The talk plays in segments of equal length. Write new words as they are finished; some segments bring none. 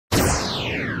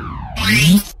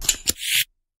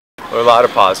Well, a lot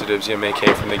of positives,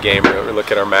 came from the game. We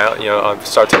look at our mound, on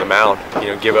starts on the mound,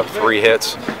 give up 3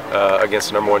 hits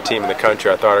against the #1 team in the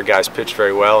country. I thought our guys pitched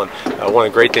very well, and one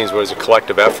of the great things was a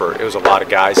collective effort. It was a lot of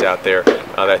guys out there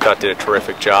that I thought did a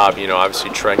terrific job. Obviously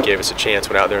Trent gave us a chance,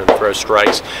 went out there and throw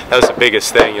strikes. That was the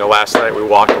biggest thing. Last night we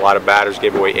walked a lot of batters,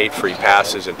 gave away 8 free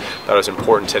passes, and thought it was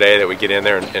important today that we get in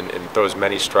there and throw as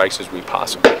many strikes as we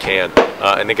possibly can.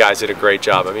 And the guys did a great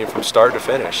job. from start to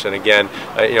finish. And again,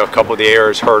 a couple of the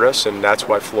errors hurt us, and that's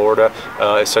why Florida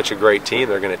is such a great team.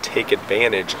 They're going to take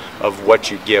advantage of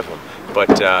what you give them.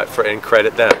 But and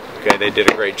credit them. Okay, they did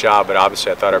a great job, but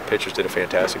obviously I thought our pitchers did a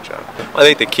fantastic job. I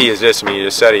think the key is this. You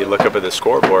just said it. You look up at the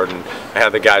scoreboard and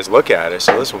have the guys look at it.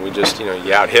 So listen, we just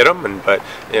you out hit them, but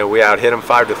we out hit them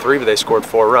 5-3, but they scored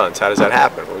 4 runs. How does that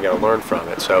happen? We got to learn from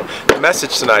it. So the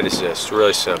message tonight is this: it's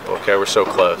really simple. Okay, we're so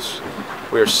close.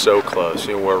 We are so close.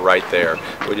 We're right there.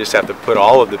 We just have to put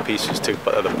all of the pieces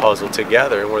of the puzzle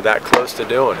together, and we're that close to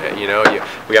doing it.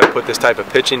 We got to put this type of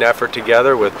pitching effort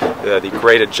together with the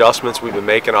great adjustments we've been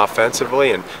making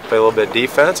offensively, and play a little bit of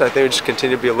defense. I think we just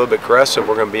continue to be a little bit aggressive.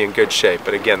 We're going to be in good shape.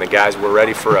 But again, the guys, we're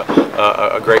ready for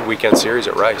a great weekend series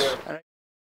at Rice.